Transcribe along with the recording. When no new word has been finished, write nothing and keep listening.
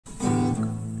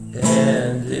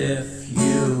And if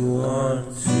you want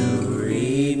to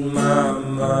read my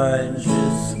mind,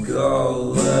 just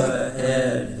go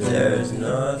ahead. There's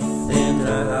nothing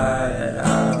to hide.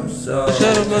 I'm so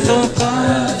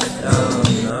blessed.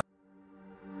 I'm not.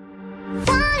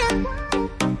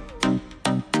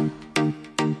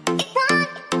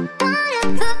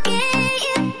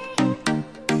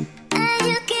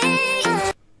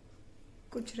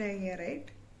 कुछ रह गया, right?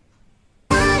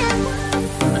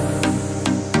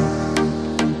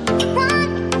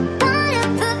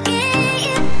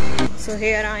 So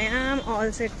here I am,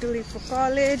 all set to leave for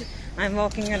college. I'm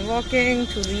walking and walking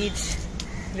to reach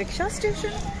rickshaw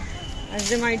station, as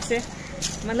they might say.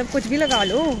 मतलब कुछ भी लगा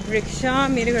लो, rickshaw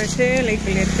मेरे घर से like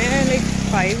लेते हैं like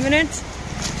 5 minutes.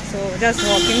 So just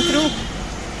walking through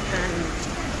and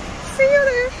see you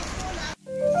there.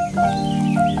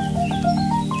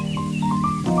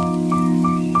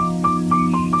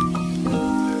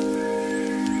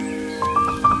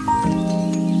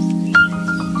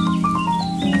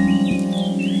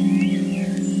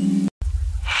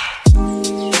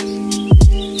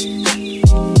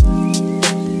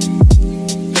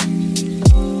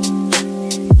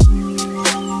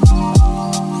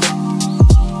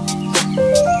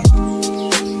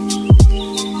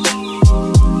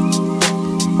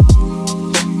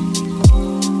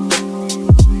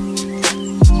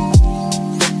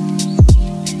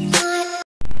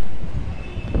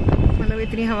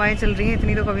 इतनी हवाएं चल रही हैं,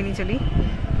 इतनी तो कभी नहीं चली।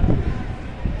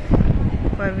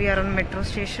 पर we are on metro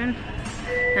station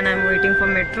and I am waiting for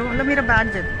metro. मतलब मेरा बैग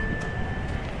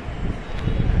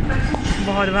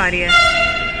बहुत भारी है।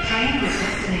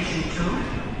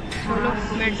 चलो,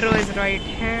 मेट्रो इज राइट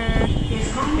है।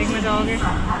 देखना जाओगे?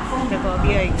 देखो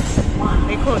अभी आई।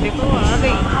 देखो देखो आ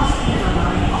गई।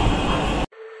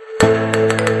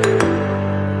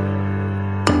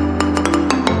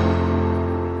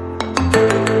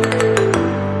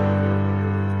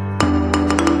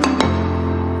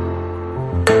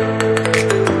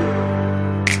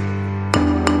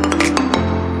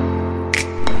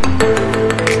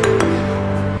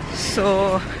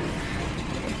 So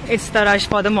it's the rush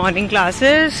for the morning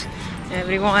classes.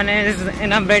 Everyone is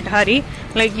in a bit hurry.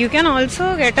 Like you can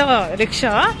also get a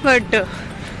rickshaw, but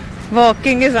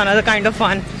walking is another kind of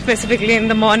fun, specifically in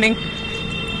the morning.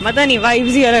 पता नहीं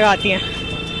vibes ही अलग आती हैं.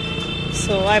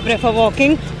 So I prefer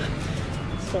walking.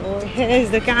 So here is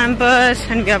the campus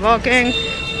and we are walking.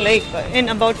 Like in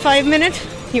about 5 minutes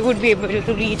you would be able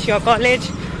to reach your college.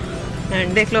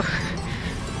 And देख लो,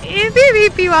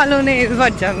 ABVP वालों ने इस बार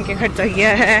जम के खर्चा किया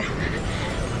है।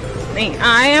 नहीं,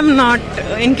 I am not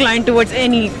inclined towards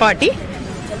any party,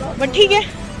 but ठीक है,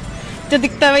 जो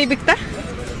दिखता है वही बिकता है।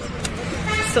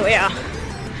 सो या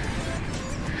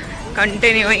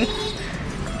कंटिन्यूइंग।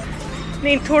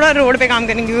 नहीं, थोड़ा रोड पे काम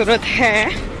करने की ज़रूरत है,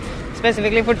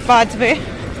 स्पेसिफिकली फुटपाथ पे,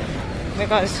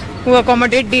 बिकॉज वो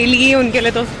अकोमोडेट डेली, उनके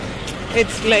लिए तो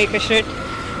it's like a shit,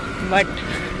 but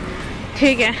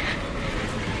ठीक है।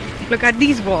 Look at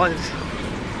these walls.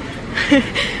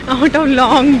 Out of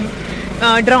long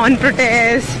drawn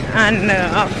protests and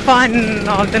fun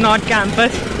of the North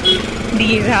Campus,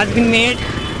 these has been made.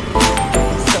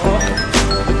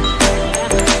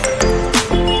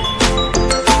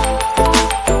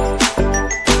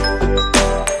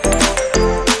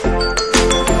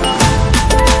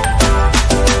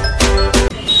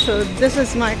 So this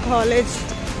is my college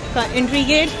entry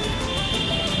gate.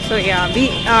 So yeah, we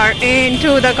are into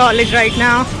the college right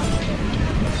now.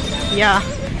 Yeah,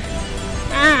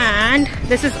 and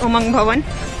this is Umang Bhavan.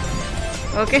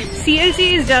 Okay, CLC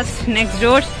is just next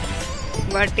door,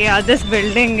 but yeah, this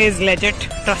building is legit.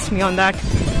 Trust me on that.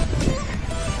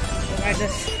 I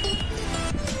just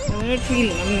it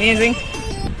feel amazing.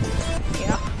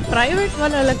 Yeah, private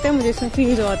वाला लगता है मुझे, इसमें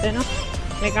feel जो आते हैं ना.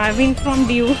 Like I've been from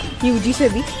DU, UG से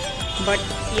भी, but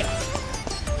yeah,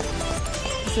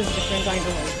 this is different kind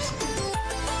of vibes.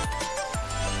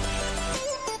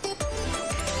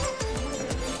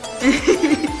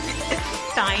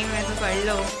 Time है तो पढ़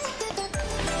लो।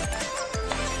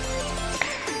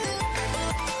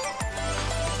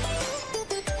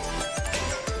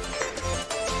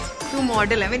 तू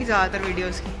मॉडल है मेरी ज्यादातर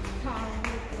वीडियोस की।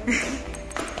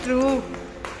 ट्रू।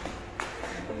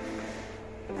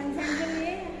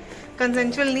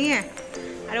 कंसेंचुअल नहीं है?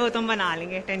 अरे वो तो हम बना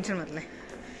लेंगे, टेंशन मत ले।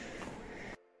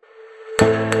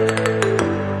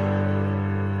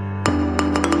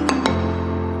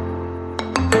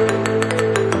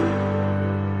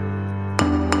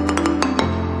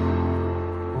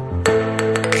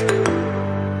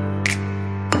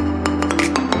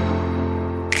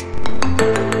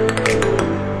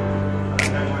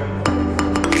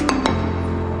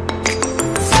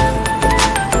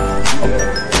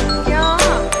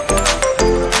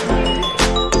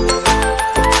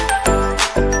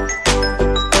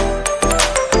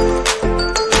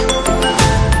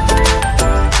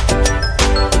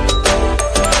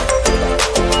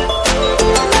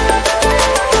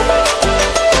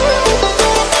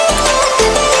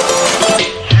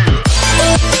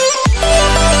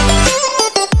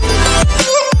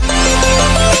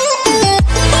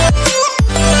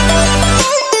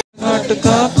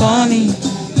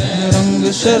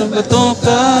 रंग शरबतों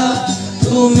का,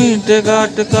 तू मीठे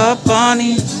घाट का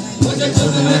पानी, मुझे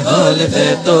खुद में घोल दे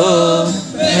तो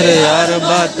मेरे यार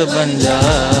बात बन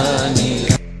जानी।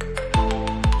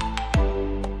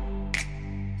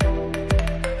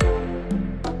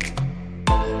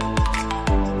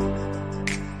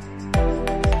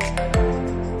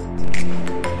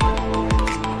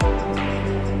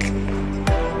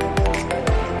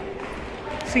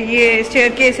 ये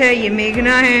स्टेयरकेस है, ये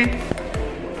मेघना है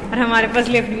और हमारे पास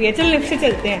लिफ्ट भी है। चल लिफ्ट से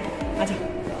चलते हैं। अच्छा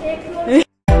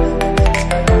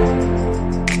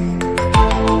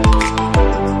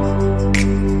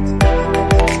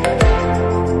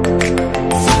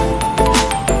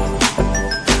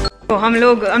तो हम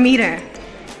लोग अमीर हैं।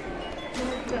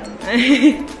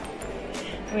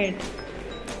 वेट,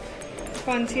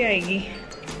 कौन सी आएगी?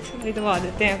 कोई तो आ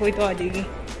देते हैं, कोई तो आ जाएगी।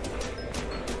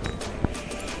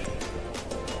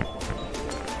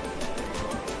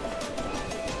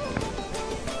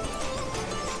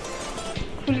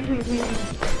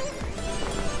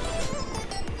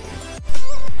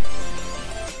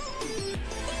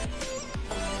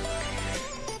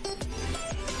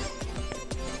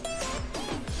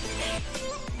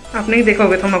 आप नहीं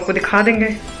देखोगे तो हम आपको दिखा देंगे।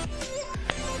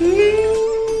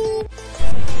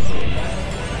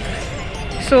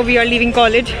 So we are leaving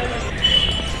college.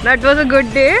 That was a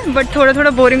good day, but थोड़ा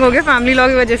थोड़ा बोरिंग हो गया फैमिली लॉग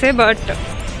की वजह से, बट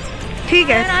ठीक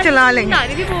है चला लेंगे।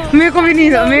 मेरे को भी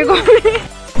नहीं था, मेरे को भी।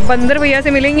 बंदर भैया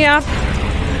से मिलेंगे आप।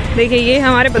 देखिए ये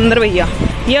हमारे बंदर भैया।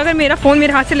 ये अगर मेरा फ़ोन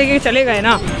मेरे हाथ से लेके चले गए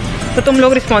ना तो तुम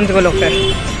लोग रिस्पॉन्सिबल हो फिर,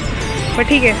 पर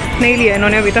ठीक है नहीं लिया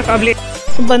इन्होंने अभी तक। अब ले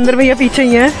बंदर भैया पीछे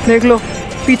ही हैं, देख लो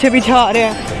पीछे पीछे आ रहे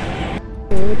हैं।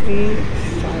 2 3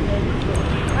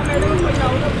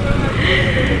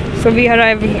 So we are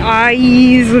arriving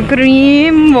ice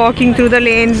cream, walking through the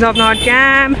lanes of North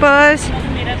Campus,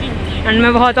 and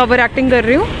मैं बहुत ओवर एक्टिंग कर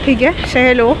रही हूँ, ठीक है say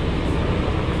hello।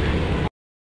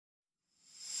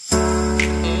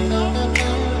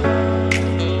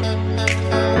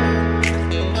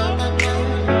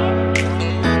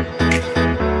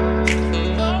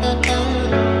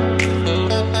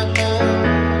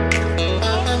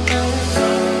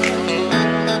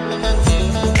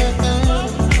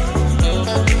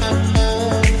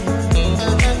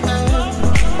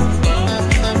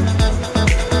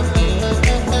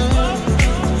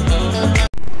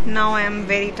 Now I am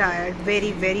very tired,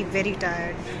 very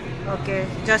tired. Okay,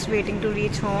 just waiting to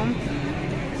reach home.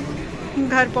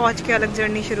 घर पहुँच के अलग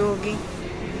जर्नी शुरू होगी।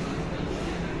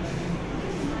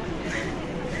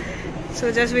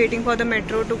 So just waiting for the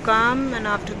metro to come,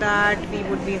 and after that we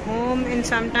would be home in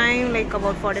some time, like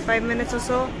about 45 minutes or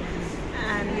so.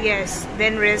 And yes,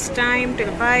 then rest time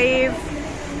till 5.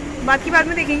 बात की बाद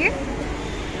में देखेंगे।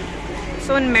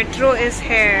 So metro is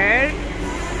here.